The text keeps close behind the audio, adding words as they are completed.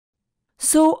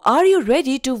So, are you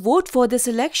ready to vote for this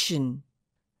election?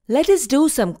 Let us do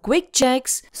some quick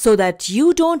checks so that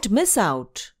you don't miss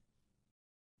out.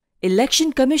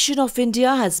 Election Commission of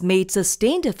India has made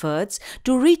sustained efforts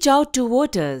to reach out to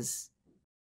voters.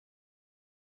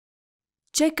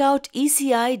 Check out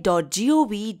eci.gov.in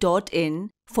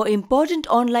for important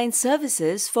online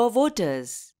services for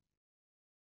voters.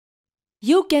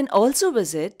 You can also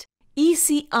visit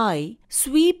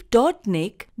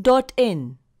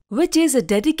ecisweep.nic.in, which is a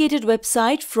dedicated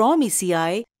website from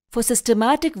ECI for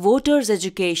systematic voters'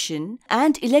 education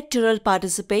and electoral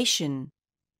participation.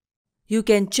 You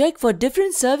can check for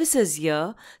different services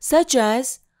here, such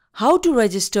as how to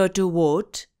register to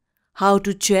vote, how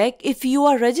to check if you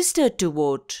are registered to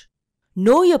vote,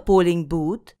 know your polling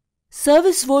booth,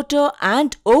 service voter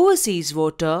and overseas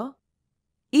voter,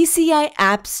 ECI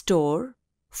App Store,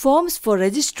 forms for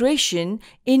registration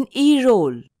in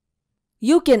e-Roll.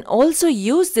 You can also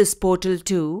use this portal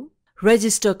to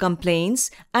register complaints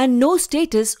and know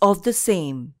status of the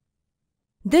same.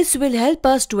 This will help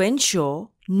us to ensure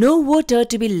no voter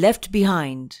to be left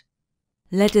behind.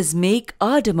 Let us make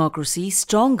our democracy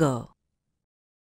stronger.